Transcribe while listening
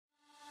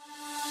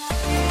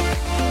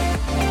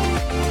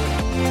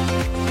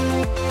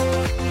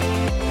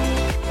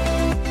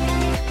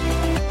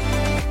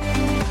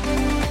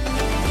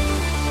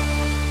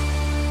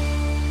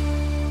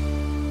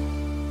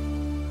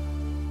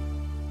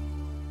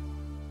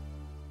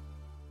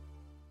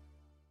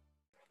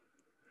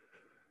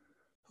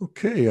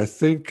Okay, I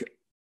think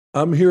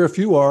I'm here if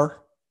you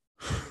are.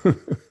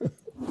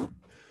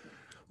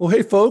 Well,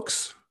 hey,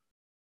 folks,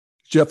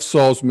 Jeff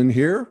Salzman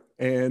here,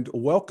 and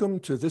welcome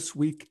to This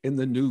Week in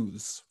the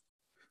News.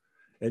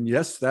 And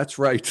yes, that's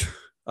right.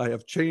 I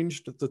have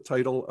changed the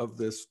title of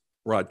this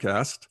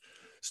broadcast.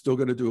 Still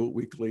going to do it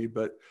weekly,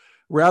 but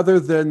rather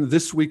than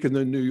This Week in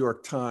the New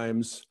York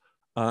Times,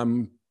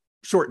 I'm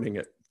shortening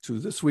it to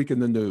This Week in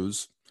the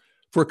News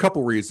for a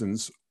couple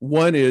reasons.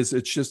 One is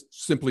it's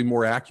just simply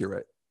more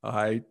accurate.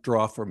 I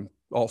draw from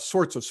all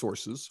sorts of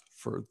sources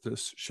for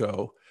this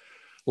show.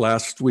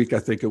 Last week, I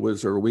think it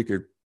was, or a week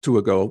or two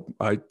ago,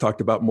 I talked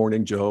about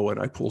Morning Joe,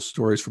 and I pull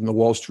stories from the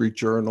Wall Street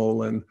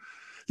Journal and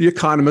The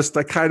Economist.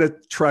 I kind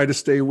of try to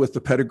stay with the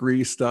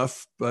pedigree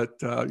stuff,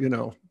 but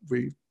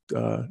we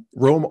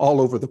roam all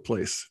over the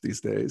place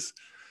these days.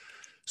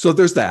 So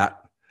there's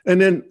that.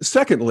 And then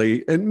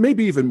secondly, and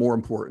maybe even more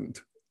important,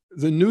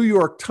 the New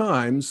York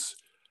Times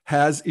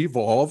has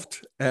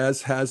evolved,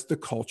 as has the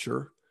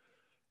culture.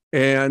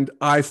 And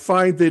I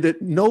find that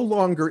it no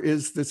longer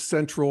is the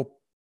central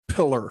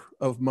pillar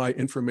of my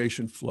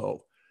information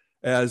flow,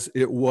 as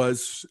it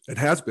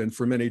has been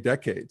for many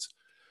decades.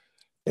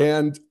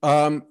 And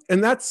I'm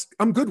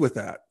good with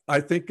that.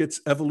 I think it's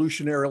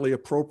evolutionarily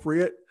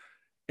appropriate.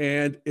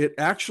 And it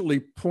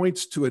actually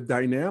points to a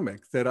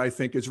dynamic that I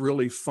think is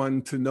really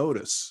fun to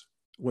notice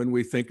when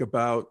we think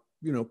about,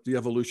 the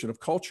evolution of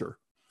culture.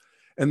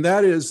 And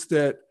that is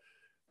that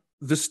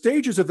the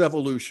stages of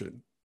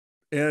evolution,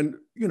 and,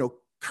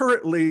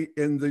 currently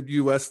in the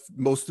US,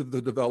 most of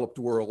the developed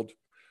world,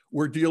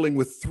 we're dealing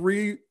with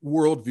three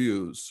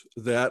worldviews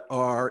that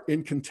are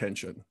in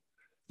contention.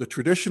 The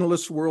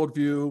traditionalist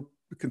worldview,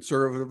 the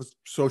conservative,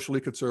 socially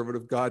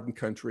conservative, God and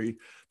country.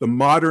 The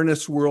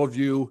modernist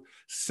worldview,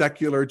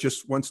 secular,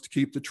 just wants to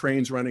keep the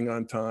trains running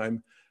on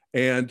time.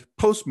 And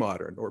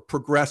postmodern or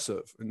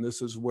progressive. And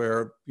this is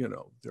where,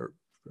 there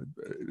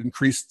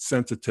increased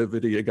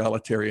sensitivity,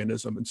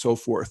 egalitarianism, and so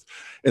forth.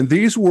 And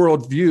these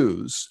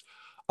worldviews,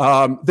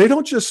 they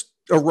don't just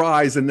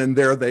arise and then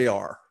there they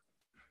are.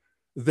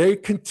 They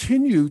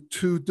continue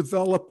to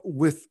develop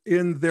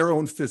within their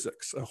own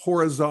physics, a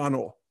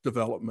horizontal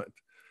development.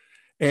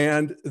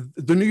 And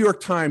the New York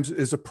Times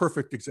is a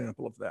perfect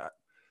example of that.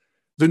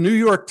 The New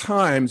York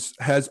Times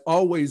has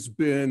always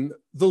been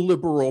the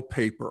liberal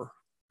paper.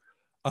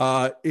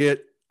 And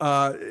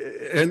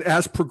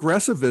as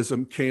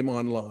progressivism came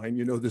online,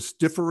 this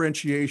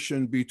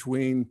differentiation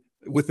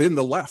within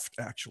the left,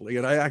 actually,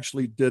 and I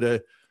actually did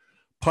a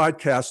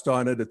podcast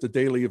on it at the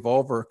Daily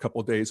Evolver a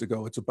couple of days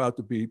ago. It's about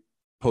to be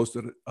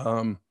posted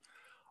on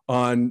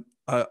an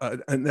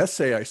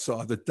essay I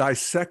saw that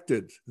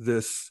dissected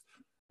this,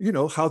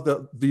 how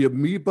the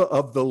amoeba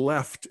of the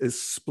left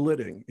is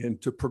splitting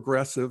into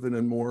progressive and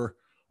then more,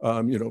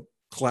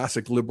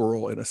 classic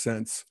liberal, in a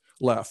sense,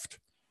 left.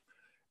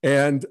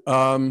 And,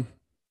 the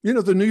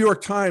New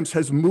York Times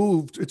has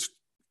moved, it's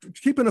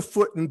keeping a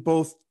foot in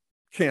both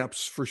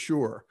camps for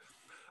sure,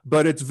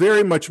 but it's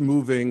very much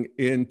moving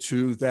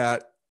into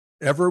that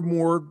ever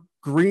more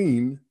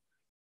green,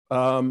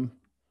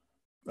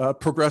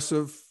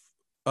 progressive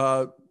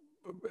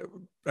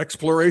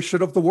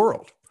exploration of the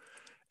world.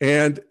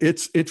 And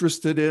it's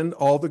interested in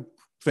all the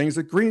things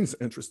that Green's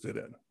interested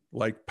in,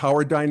 like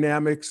power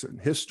dynamics and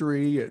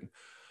history and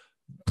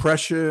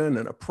oppression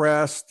and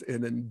oppressed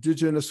and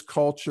indigenous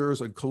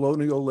cultures and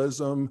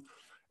colonialism,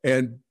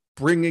 and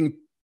bringing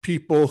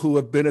people who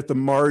have been at the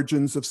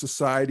margins of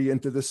society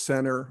into the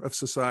center of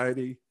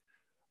society,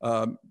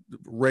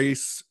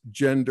 race,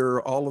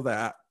 gender, all of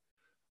that,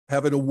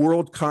 having a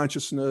world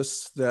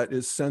consciousness that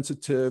is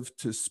sensitive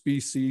to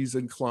species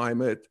and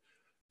climate,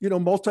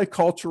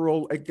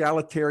 multicultural,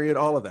 egalitarian,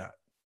 all of that.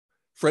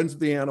 Friends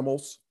of the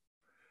animals.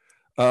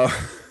 I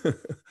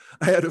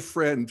had a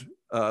friend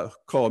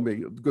call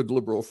me, a good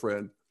liberal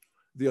friend,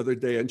 the other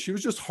day, and she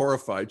was just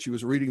horrified. She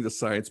was reading the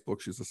science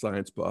book. She's a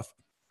science buff.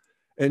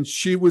 And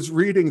she was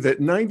reading that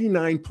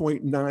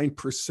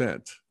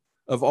 99.9%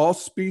 of all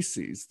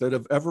species that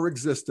have ever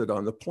existed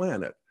on the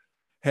planet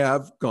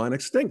have gone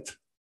extinct.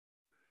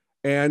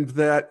 And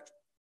that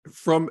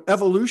from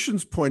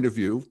evolution's point of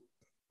view,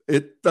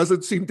 it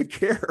doesn't seem to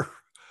care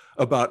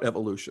about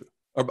evolution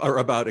or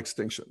about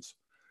extinctions.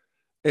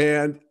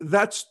 And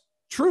that's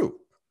true,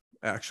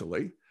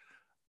 actually,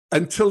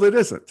 until it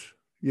isn't.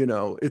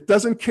 It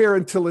doesn't care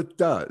until it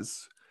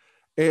does.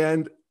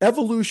 And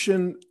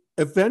evolution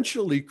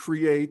eventually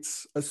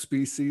creates a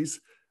species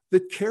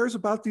that cares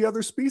about the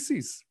other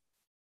species.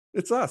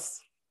 It's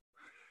us.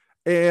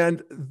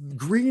 And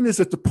Green is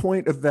at the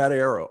point of that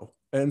arrow.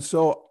 And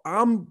so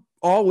I'm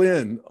all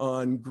in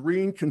on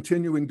Green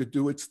continuing to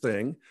do its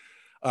thing.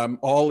 I'm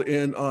all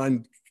in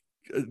on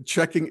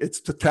checking its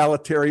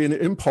totalitarian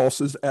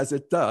impulses as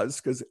it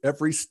does, because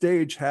every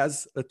stage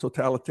has a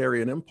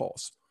totalitarian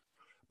impulse.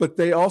 But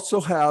they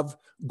also have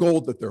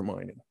gold that they're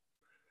mining.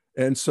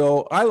 And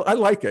so I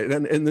like it.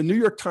 And the New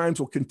York Times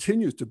will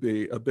continue to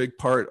be a big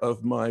part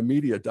of my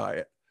media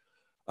diet.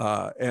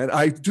 And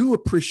I do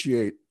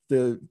appreciate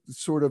the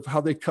sort of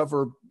how they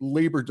cover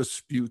labor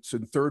disputes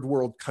in third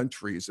world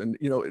countries, and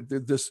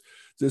this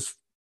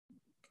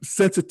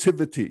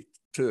sensitivity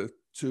to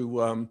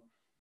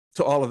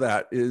all of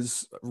that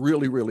is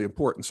really, really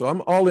important. So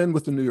I'm all in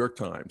with the New York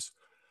Times,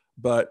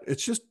 but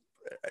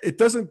it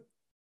doesn't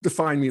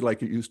define me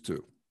like it used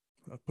to.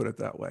 I'll put it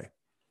that way.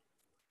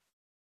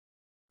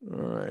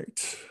 All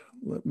right,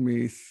 let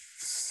me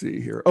see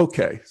here.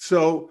 Okay,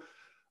 so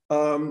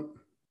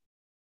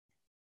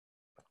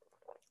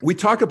we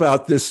talk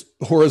about this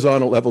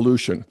horizontal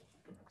evolution,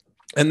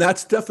 and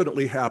that's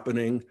definitely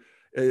happening.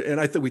 And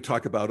I think we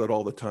talk about it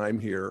all the time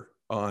here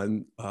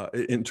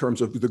in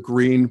terms of the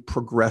green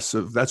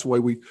progressive. That's why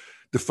we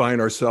define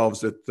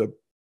ourselves at the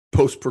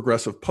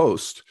post-progressive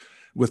post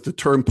with the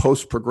term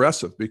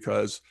post-progressive,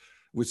 because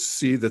we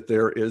see that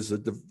there is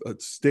a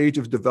stage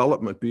of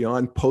development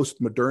beyond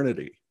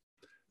post-modernity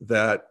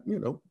that, we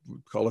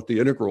call it the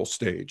integral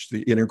stage,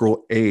 the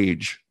integral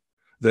age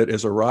that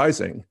is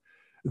arising,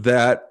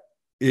 that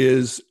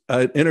is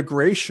an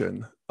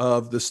integration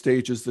of the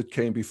stages that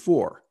came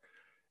before.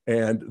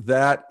 And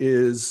that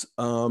is,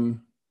 so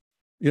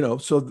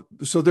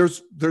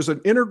there's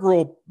an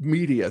integral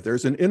media,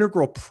 there's an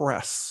integral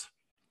press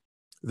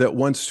that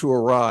wants to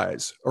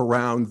arise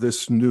around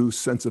this new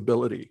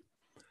sensibility.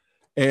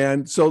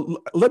 And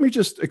so let me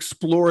just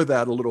explore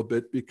that a little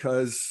bit,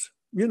 because,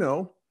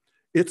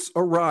 it's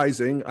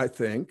arising, I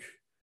think,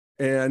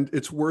 and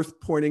it's worth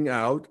pointing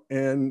out.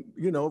 And,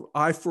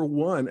 I, for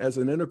one, as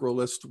an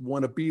integralist,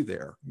 want to be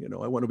there.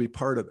 I want to be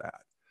part of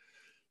that.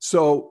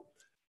 So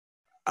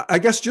I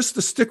guess just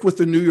to stick with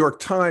the New York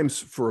Times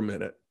for a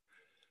minute,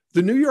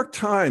 the New York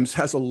Times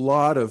has a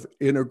lot of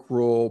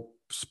integral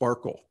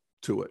sparkle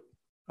to it.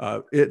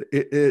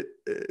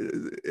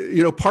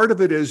 Part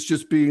of it is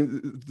just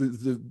being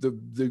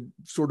the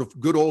sort of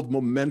good old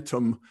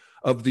momentum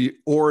of the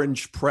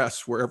orange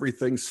press, where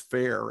everything's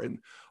fair and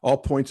all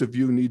points of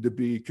view need to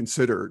be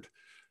considered.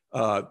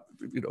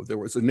 There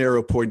was a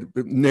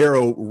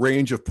narrow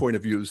range of point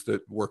of views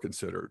that were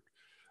considered.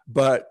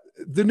 But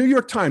the New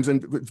York Times,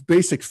 and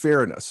basic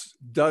fairness,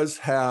 does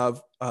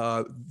have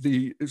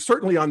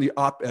certainly on the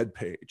op-ed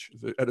page,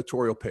 the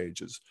editorial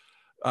pages,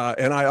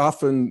 and I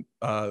often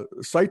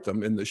cite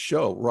them in the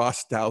show: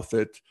 Ross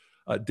Douthat,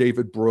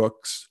 David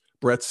Brooks,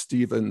 Bret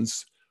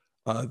Stephens.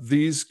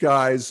 These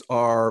guys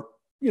are,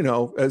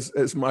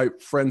 as my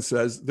friend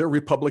says, they're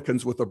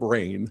Republicans with a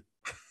brain.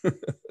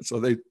 So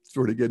they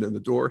sort of get in the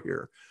door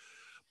here.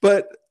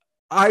 But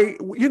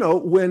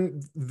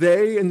when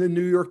they and the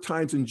New York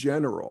Times in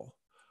general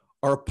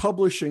are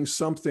publishing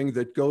something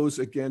that goes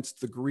against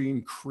the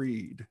Green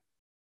Creed,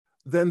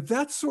 then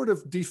that's sort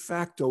of de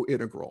facto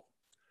integral.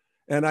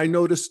 And I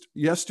noticed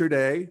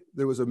yesterday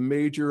there was a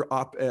major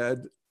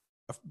op-ed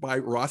by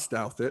Ross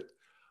Douthat.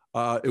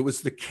 It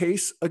was the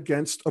case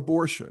against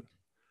abortion.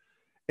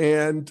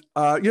 And,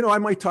 I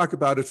might talk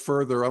about it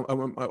further.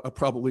 I'll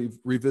probably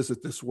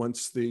revisit this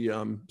once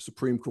the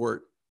Supreme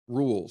Court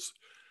rules.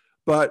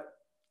 But,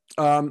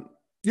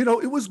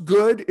 it was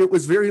good. It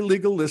was very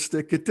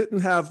legalistic. It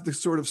didn't have the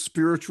sort of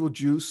spiritual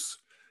juice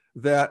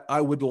that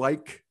I would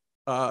like.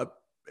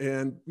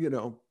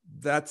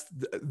 That's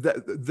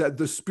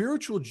the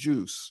spiritual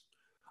juice,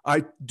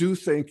 I do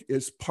think,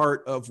 is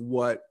part of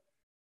what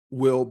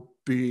will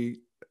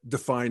be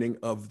defining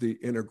of the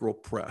integral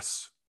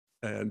press.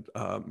 And,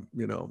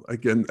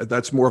 again,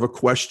 that's more of a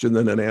question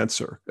than an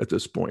answer at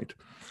this point.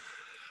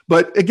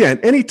 But again,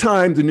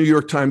 anytime the New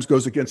York Times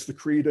goes against the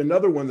creed,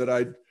 another one that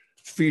I'd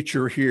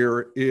feature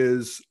here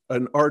is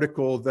an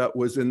article that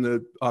was in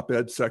the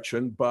op-ed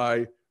section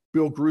by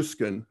Bill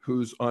Gruskin,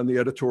 who's on the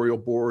editorial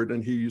board,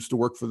 and he used to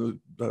work for the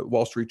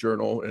Wall Street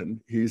Journal,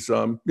 and he's,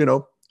 in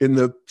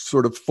the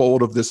sort of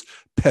fold of this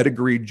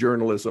pedigreed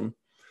journalism.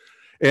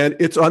 And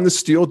it's on the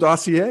Steele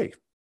dossier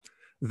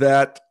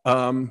that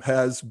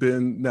has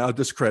been now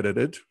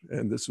discredited.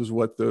 And this is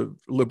what the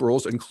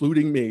liberals,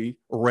 including me,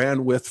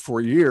 ran with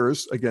for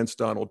years against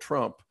Donald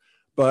Trump.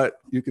 But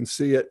you can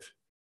see it.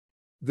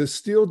 The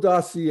Steele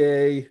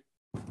dossier,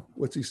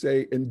 what's he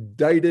say?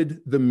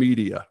 Indicted the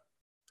media.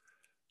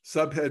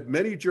 Subhead: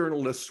 many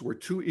journalists were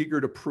too eager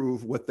to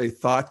prove what they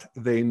thought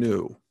they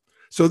knew.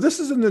 So this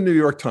is in the New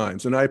York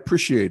Times, and I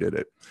appreciated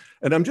it.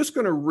 And I'm just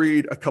going to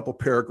read a couple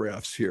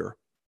paragraphs here.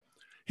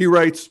 He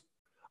writes,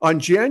 on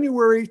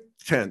January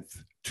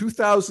 10th,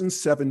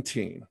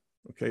 2017,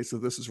 okay, so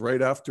this is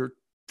right after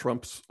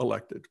Trump's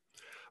elected,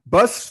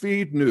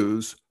 BuzzFeed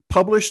News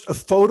published a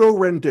photo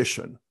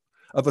rendition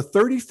of a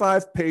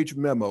 35-page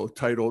memo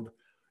titled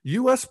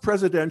U.S.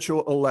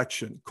 Presidential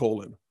Election,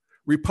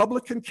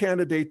 Republican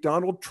candidate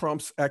Donald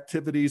Trump's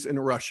activities in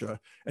Russia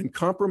and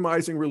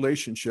compromising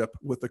relationship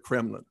with the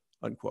Kremlin,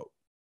 unquote.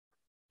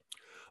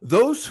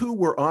 Those who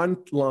were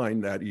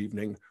online that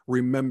evening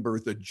remember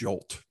the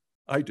jolt.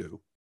 I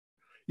do.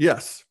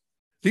 Yes,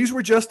 these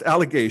were just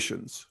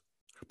allegations,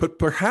 but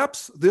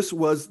perhaps this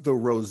was the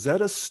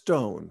Rosetta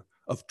Stone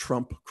of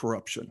Trump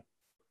corruption,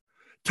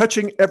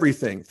 touching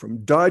everything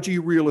from dodgy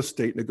real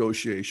estate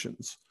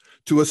negotiations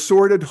to a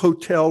sordid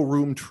hotel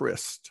room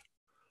tryst,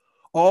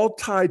 all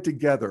tied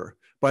together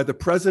by the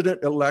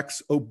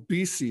president-elect's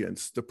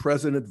obeisance, the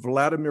President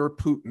Vladimir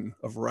Putin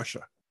of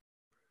Russia.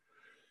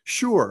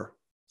 Sure,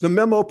 the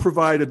memo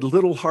provided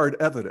little hard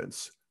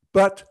evidence,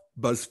 but,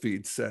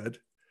 BuzzFeed said,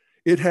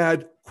 it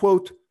had,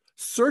 quote,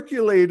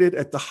 circulated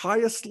at the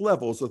highest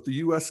levels of the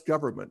US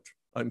government,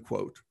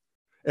 unquote,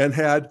 and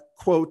had,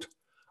 quote,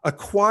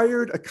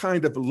 acquired a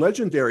kind of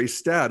legendary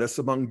status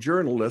among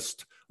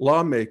journalists,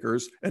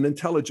 lawmakers, and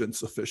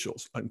intelligence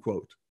officials,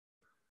 unquote.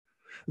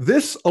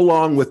 This,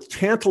 along with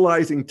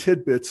tantalizing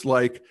tidbits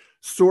like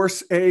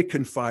source A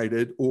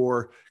confided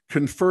or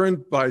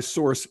confirmed by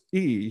source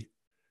E,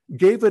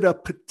 gave it a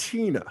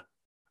patina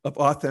of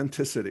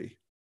authenticity,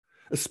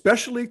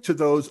 especially to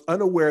those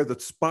unaware that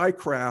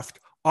spycraft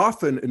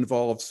often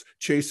involves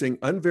chasing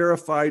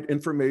unverified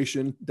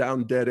information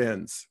down dead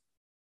ends.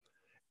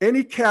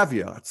 Any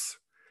caveats,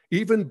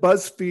 even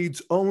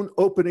BuzzFeed's own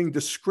opening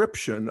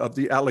description of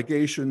the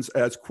allegations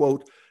as,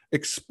 quote,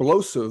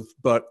 explosive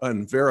but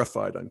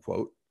unverified,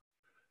 unquote,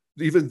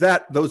 even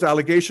those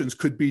allegations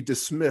could be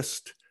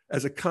dismissed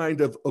as a kind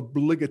of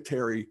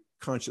obligatory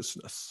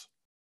consciousness.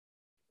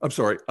 I'm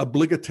sorry,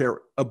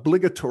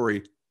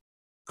 obligatory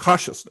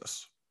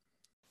cautiousness.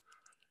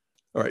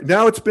 All right,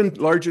 now it's been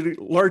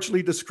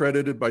largely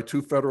discredited by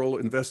 2 federal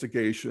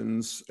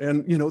investigations,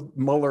 and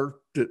Mueller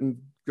didn't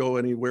go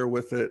anywhere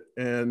with it,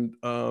 and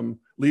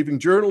leaving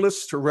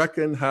journalists to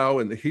reckon how,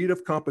 in the heat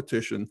of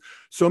competition,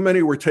 so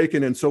many were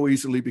taken in so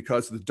easily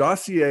because the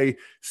dossier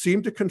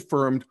seemed to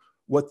confirm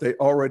what they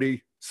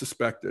already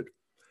suspected.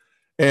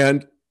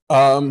 And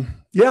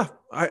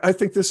I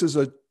think this is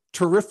a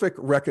terrific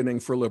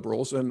reckoning for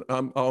liberals, and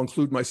I'll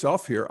include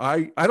myself here.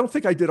 I don't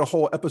think I did a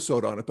whole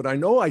episode on it, but I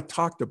know I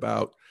talked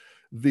about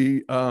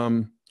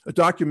a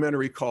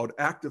documentary called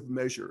Active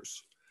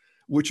Measures,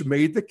 which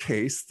made the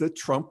case that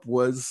Trump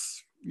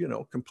was,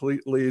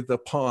 completely the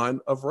pawn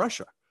of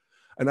Russia.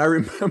 And I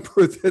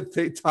remember that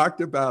they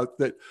talked about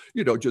that,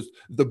 just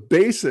the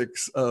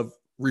basics of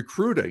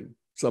recruiting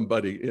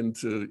somebody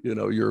into,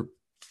 your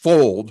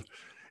fold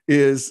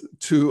is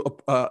to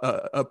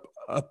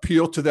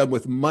appeal to them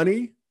with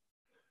money,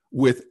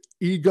 with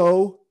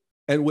ego,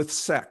 and with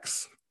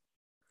sex.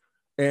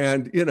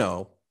 And,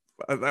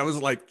 I was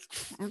like,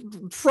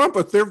 Trump,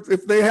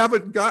 if they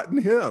haven't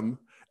gotten him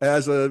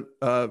as a,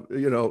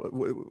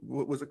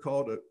 what was it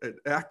called? An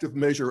active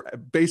measure, a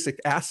basic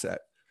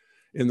asset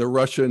in the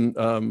Russian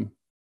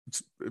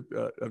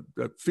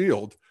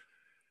field,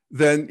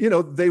 then, it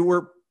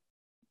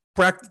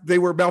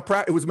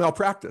was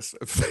malpractice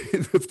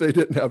if they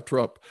didn't have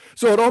Trump.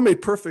 So it all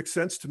made perfect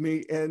sense to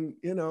me and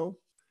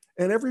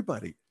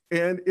everybody.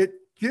 And it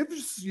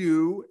gives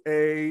you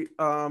a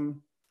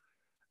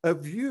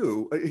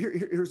view.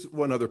 Here's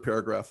one other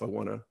paragraph I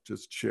want to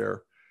just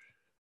share.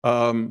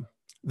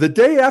 The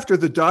day after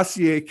the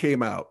dossier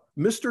came out,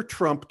 Mr.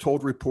 Trump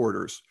told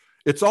reporters,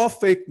 "It's all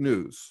fake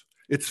news.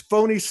 It's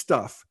phony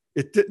stuff.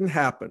 It didn't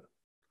happen."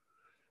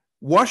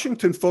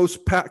 Washington Post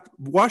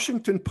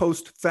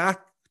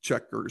fact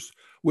checkers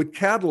would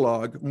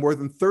catalog more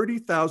than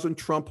 30,000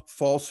 Trump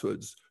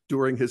falsehoods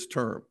during his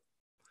term.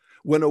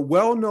 When a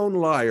well-known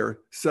liar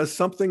says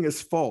something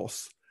is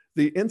false,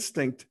 the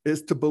instinct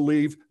is to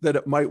believe that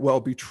it might well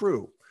be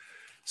true.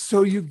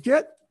 So you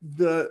get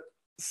the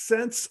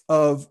sense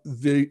of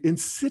the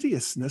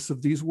insidiousness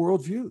of these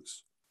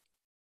worldviews,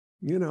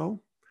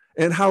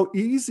 and how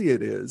easy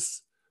it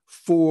is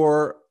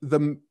for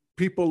the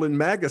people in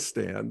MAGA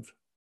stand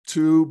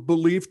to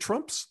believe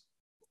Trump's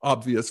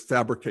obvious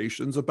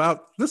fabrications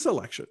about this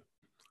election.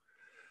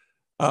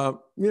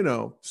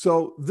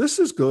 So this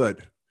is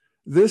good.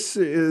 This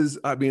is,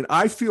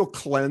 I feel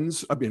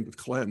cleansed. I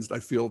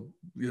feel,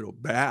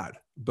 bad,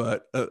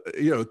 but,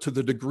 to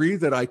the degree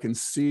that I can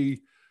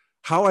see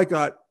how I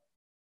got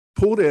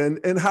pulled in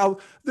and how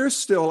there's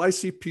still, I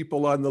see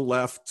people on the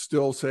left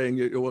still saying,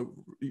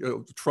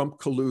 Trump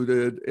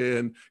colluded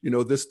and,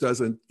 this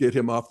doesn't get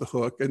him off the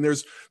hook. And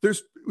there's,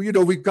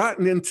 we've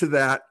gotten into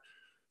that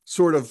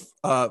sort of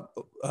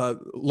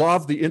law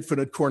of the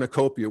infinite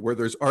cornucopia where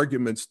there's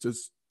arguments to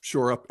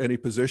shore up any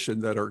position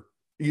that are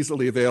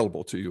easily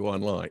available to you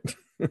online.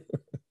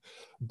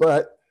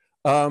 But,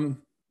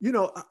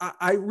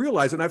 I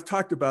realize, and I've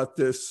talked about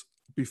this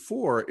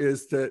before,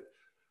 is that,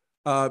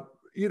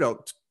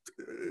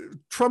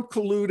 Trump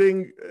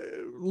colluding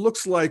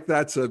looks like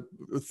that's a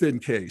thin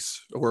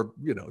case or,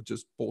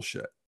 just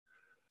bullshit.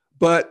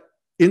 But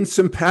in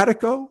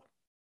simpatico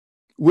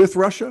with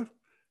Russia,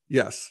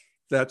 yes,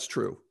 that's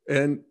true.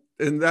 And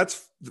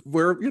that's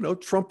where,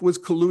 Trump was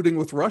colluding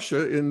with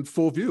Russia in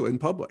full view in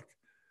public.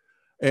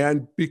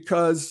 And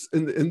because,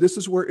 and this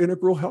is where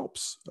Integral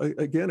helps,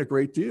 again, a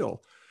great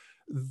deal.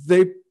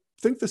 They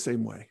think the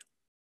same way.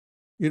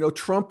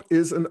 Trump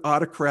is an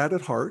autocrat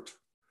at heart,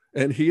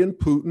 and he and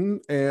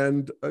Putin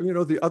and,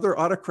 the other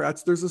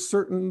autocrats, there's a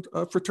certain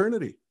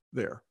fraternity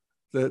there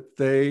that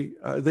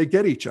they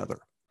get each other.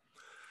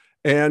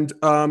 And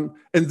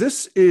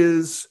this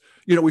is,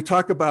 we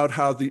talk about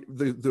how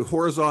the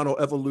horizontal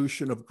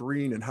evolution of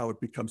green and how it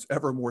becomes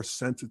ever more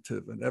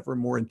sensitive and ever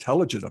more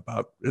intelligent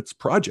about its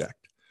project.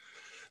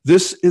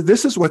 This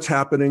is what's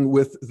happening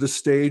with the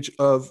stage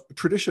of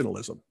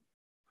traditionalism,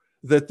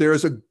 that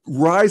there's a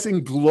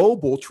rising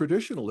global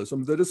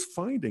traditionalism that is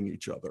finding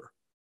each other.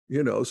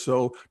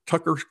 So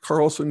Tucker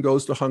Carlson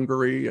goes to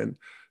Hungary, and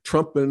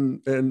Trump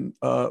and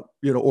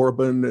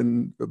Orban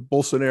and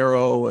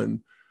Bolsonaro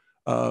and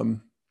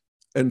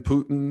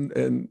Putin,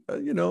 and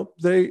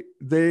they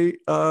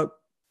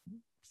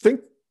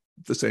think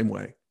the same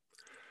way.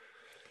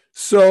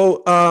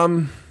 So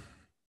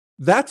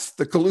that's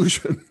the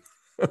collusion.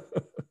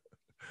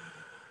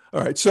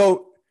 All right.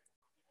 So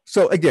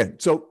again,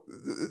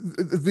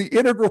 the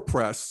integral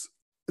press,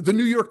 the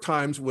New York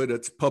Times, when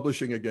it's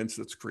publishing against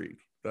its creed,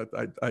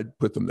 I'd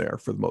put them there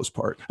for the most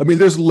part. I mean,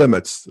 there's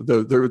limits.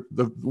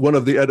 One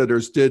of the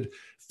editors did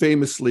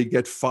famously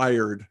get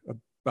fired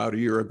about a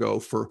year ago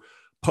for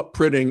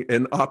printing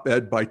an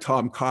op-ed by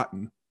Tom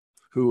Cotton,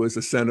 who is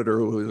a senator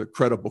who is a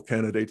credible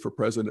candidate for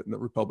president in the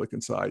Republican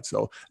side.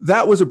 So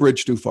that was a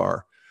bridge too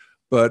far.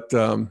 But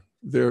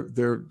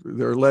they're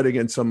letting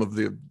in some of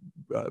the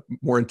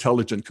more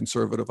intelligent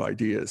conservative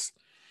ideas.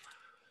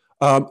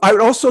 I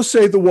would also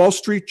say the Wall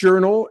Street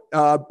Journal,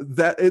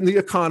 that and the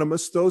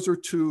Economist, those are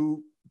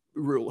two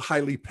real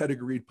highly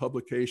pedigreed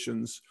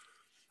publications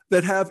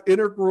that have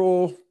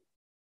some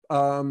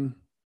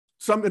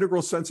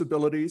integral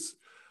sensibilities,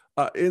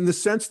 in the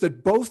sense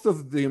that both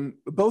of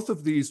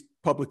these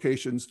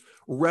publications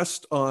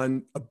rest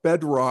on a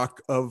bedrock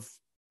of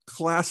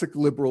classic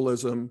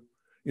liberalism.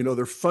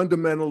 They're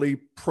fundamentally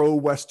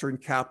pro-Western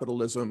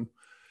capitalism,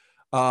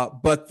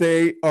 but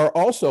they are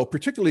also,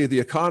 particularly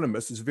The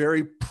Economist, is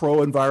very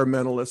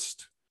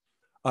pro-environmentalist.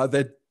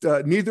 That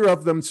neither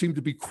of them seem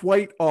to be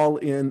quite all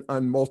in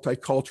on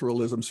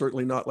multiculturalism,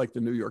 certainly not like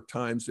the New York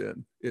Times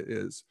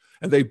is.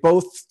 And they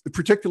both,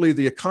 particularly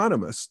The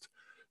Economist,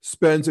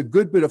 spends a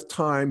good bit of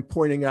time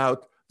pointing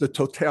out the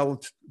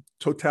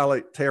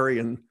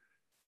totalitarian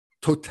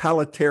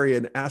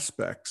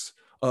aspects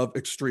of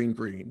extreme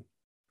green,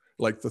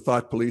 like the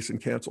thought police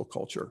and cancel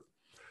culture.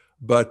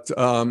 But,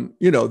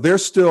 they're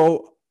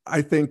still,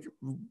 I think,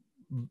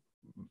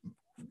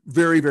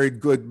 very, very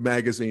good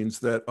magazines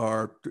that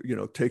are,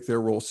 take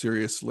their role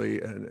seriously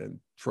and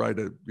try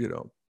to,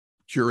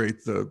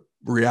 curate the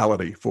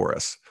reality for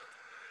us.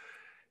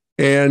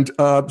 And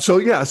so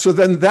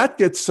then that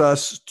gets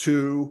us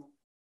to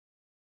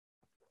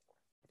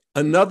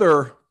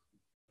another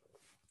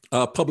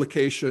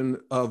publication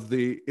of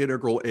the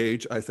integral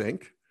age, I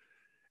think.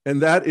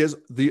 And that is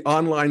the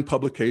online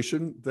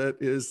publication that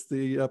is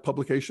the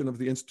publication of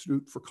the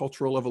Institute for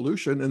Cultural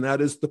Evolution, and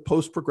that is the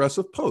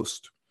Post-Progressive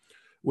Post,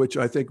 which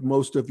I think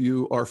most of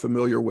you are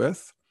familiar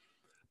with.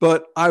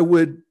 But I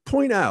would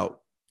point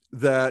out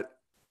that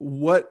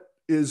what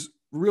is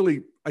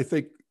really, I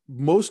think,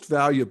 most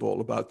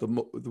valuable about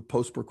the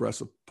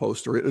Post-Progressive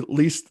Post, or at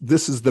least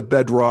this is the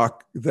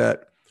bedrock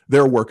that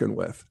they're working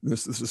with.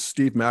 This is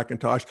Steve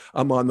McIntosh.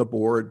 I'm on the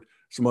board,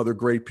 some other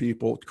great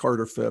people,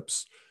 Carter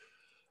Phipps,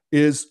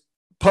 is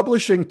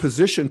publishing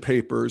position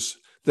papers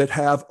that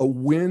have a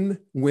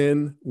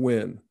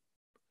win-win-win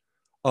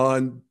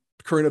on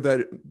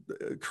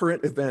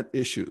current event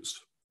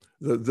issues.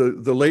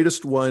 The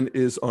latest one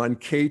is on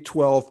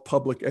K-12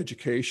 public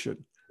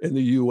education in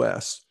the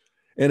US.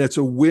 And it's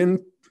a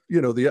win,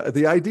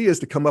 the idea is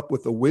to come up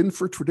with a win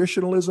for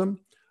traditionalism,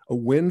 a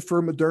win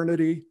for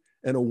modernity,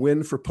 and a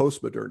win for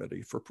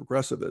postmodernity, for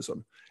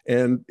progressivism.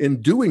 And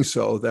in doing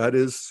so, that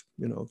is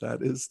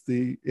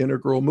the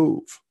integral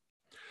move.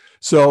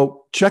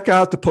 So check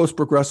out the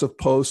Post-Progressive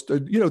Post,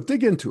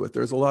 dig into it.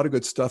 There's a lot of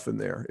good stuff in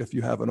there if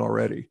you haven't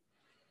already.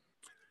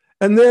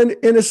 And then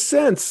in a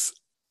sense,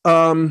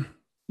 the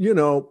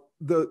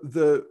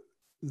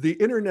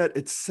internet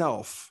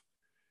itself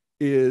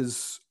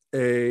is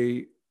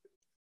a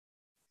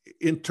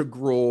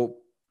integral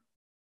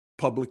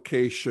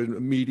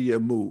publication media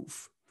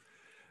move.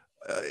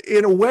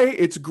 In a way,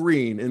 it's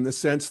green in the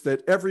sense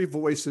that every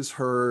voice is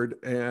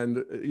heard,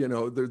 and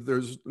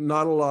there's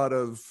not a lot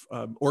of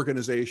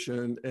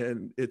organization,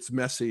 and it's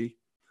messy.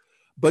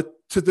 But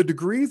to the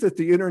degree that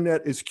the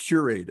internet is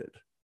curated,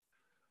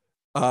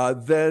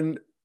 then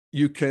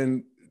you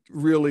can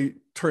really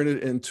turn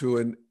it into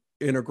an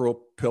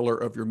integral pillar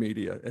of your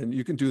media, and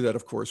you can do that,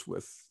 of course,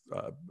 with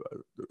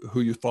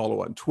who you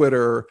follow on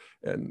Twitter,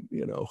 and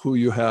who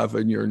you have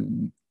in your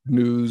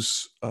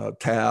news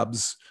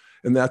tabs,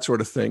 and that sort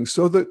of thing,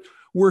 so that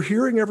we're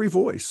hearing every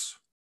voice.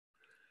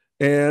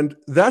 And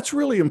that's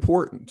really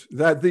important,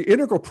 that the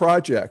integral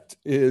project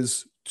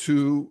is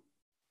to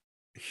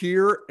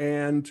hear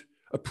and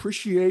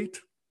appreciate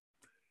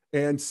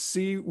and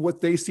see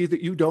what they see that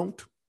you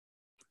don't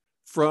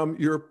from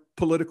your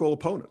political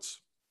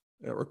opponents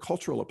or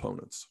cultural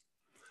opponents.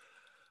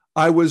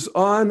 I was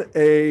on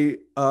a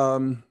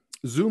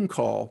Zoom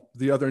call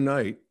the other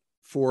night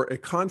for a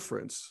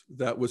conference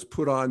that was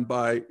put on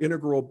by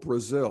Integral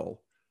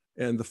Brazil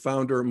and the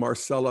founder,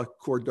 Marcela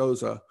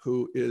Cordoza,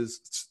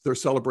 they're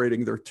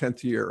celebrating their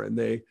 10th year, and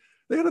they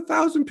had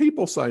 1,000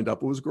 people signed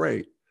up. It was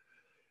great.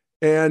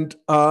 And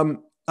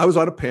I was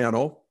on a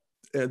panel,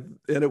 and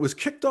it was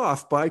kicked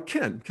off by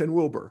Ken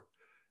Wilber.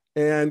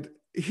 And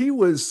he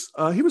was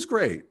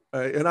great.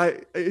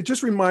 It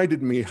just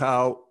reminded me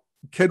how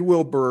Ken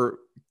Wilber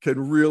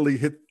can really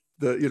hit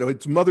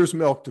it's mother's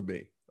milk to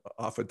me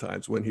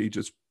oftentimes when he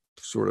just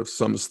sort of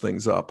sums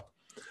things up.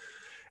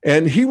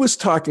 And he was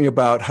talking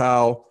about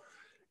how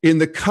in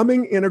the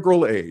coming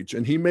integral age,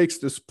 and he makes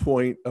this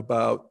point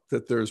about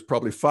that there's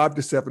probably 5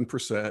 to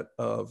 7%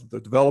 of the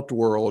developed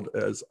world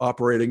as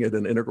operating at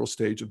an integral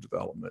stage of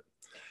development.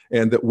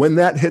 And that when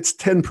that hits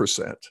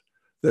 10%,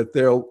 that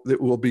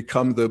it will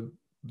become the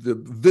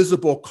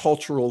visible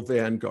cultural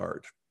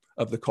vanguard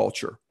of the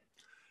culture.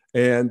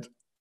 And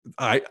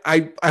I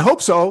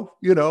hope so.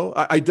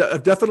 I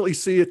definitely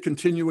see it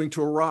continuing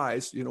to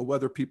arise,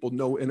 whether people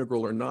know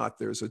integral or not.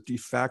 There's a de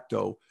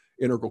facto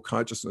integral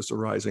consciousness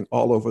arising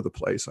all over the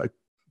place. I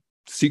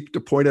seek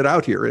to point it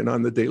out here and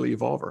on the Daily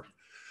Evolver.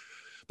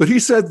 But he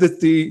said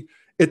that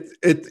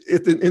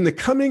in the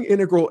coming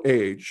integral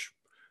age,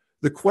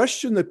 the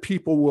question that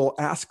people will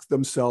ask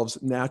themselves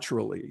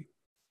naturally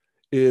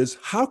is,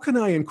 how can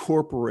I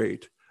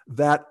incorporate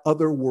that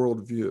other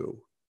worldview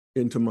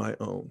into my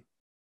own?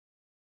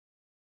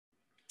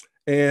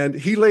 And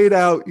he laid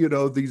out,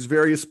 these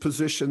various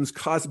positions,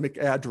 cosmic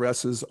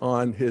addresses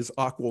on his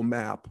Aqua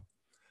map.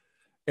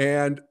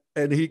 And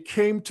he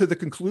came to the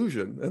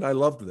conclusion, and I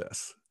loved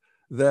this,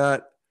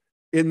 that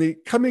in the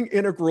coming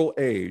integral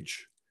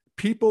age,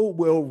 people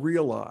will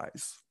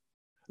realize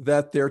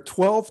that they're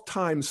 12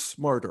 times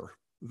smarter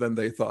than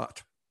they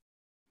thought.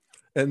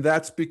 And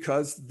that's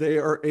because they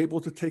are able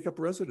to take up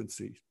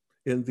residency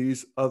in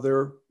these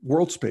other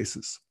world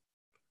spaces.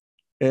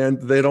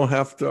 And they don't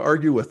have to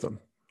argue with them.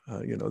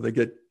 They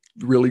get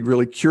really,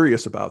 really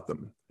curious about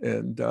them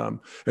and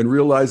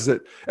realize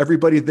that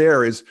everybody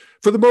there is,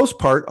 for the most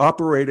part,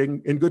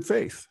 operating in good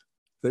faith.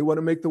 They want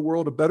to make the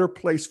world a better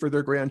place for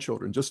their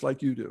grandchildren, just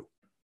like you do.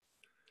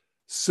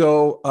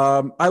 So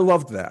I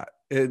loved that.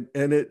 And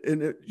it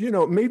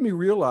made me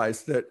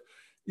realize that,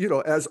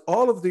 as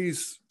all of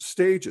these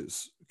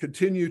stages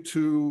continue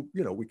to,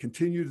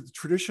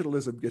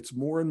 traditionalism gets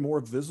more and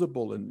more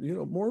visible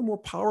and, more and more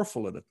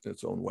powerful in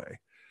its own way.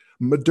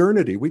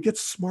 Modernity, we get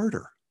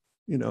smarter.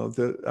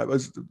 I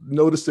was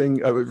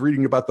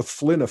reading about the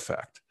Flynn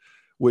effect,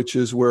 which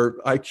is where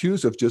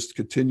IQs have just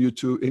continued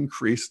to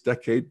increase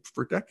decade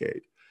for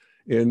decade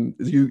in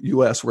the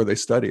US where they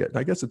study it. And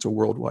I guess it's a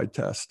worldwide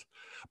test.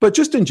 But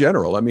just in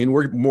general,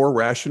 we're more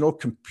rational,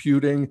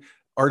 computing,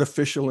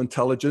 artificial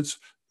intelligence,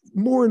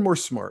 more and more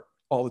smart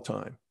all the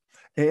time,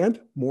 and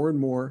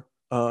more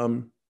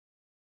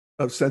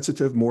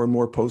sensitive, more and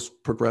more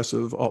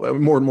progressive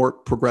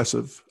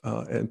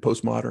and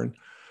postmodern.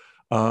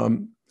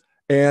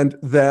 And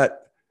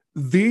that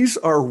these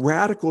are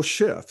radical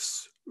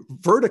shifts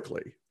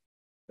vertically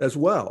as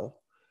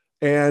well.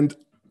 And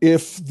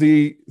if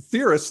the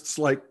theorists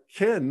like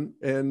Ken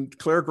and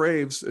Claire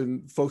Graves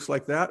and folks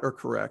like that are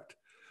correct,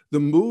 the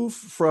move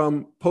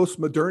from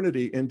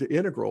postmodernity into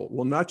integral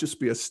will not just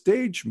be a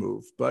stage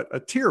move, but a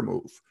tier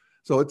move.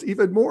 So it's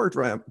even more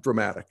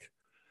dramatic.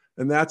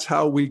 And that's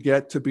how we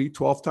get to be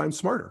 12 times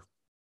smarter.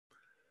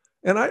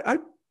 And I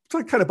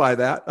kind of buy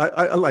that.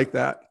 I like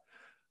that.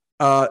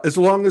 As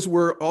long as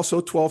we're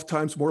also 12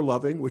 times more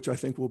loving, which I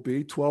think will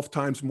be 12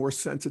 times more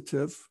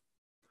sensitive,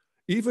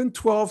 even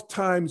 12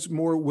 times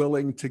more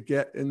willing to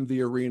get in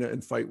the arena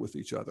and fight with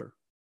each other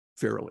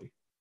fairly.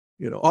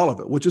 All of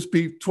it will just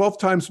be 12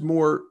 times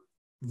more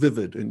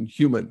vivid and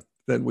human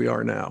than we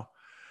are now.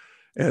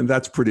 And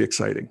that's pretty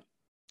exciting.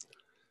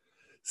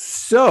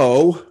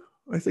 So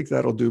I think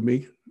that'll do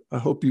me. I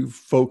hope you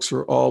folks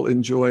are all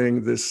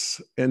enjoying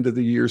this end of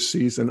the year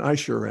season. I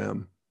sure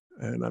am.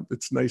 And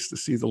it's nice to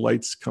see the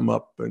lights come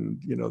up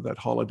and, that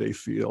holiday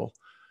feel.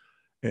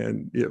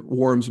 And it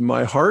warms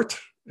my heart.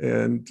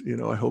 And,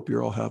 I hope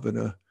you're all having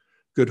a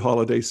good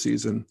holiday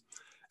season.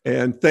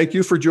 And thank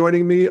you for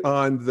joining me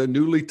on the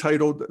newly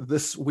titled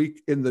This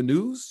Week in the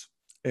News.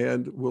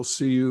 And we'll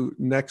see you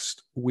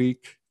next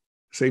week,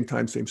 same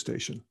time, same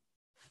station.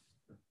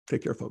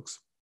 Take care, folks.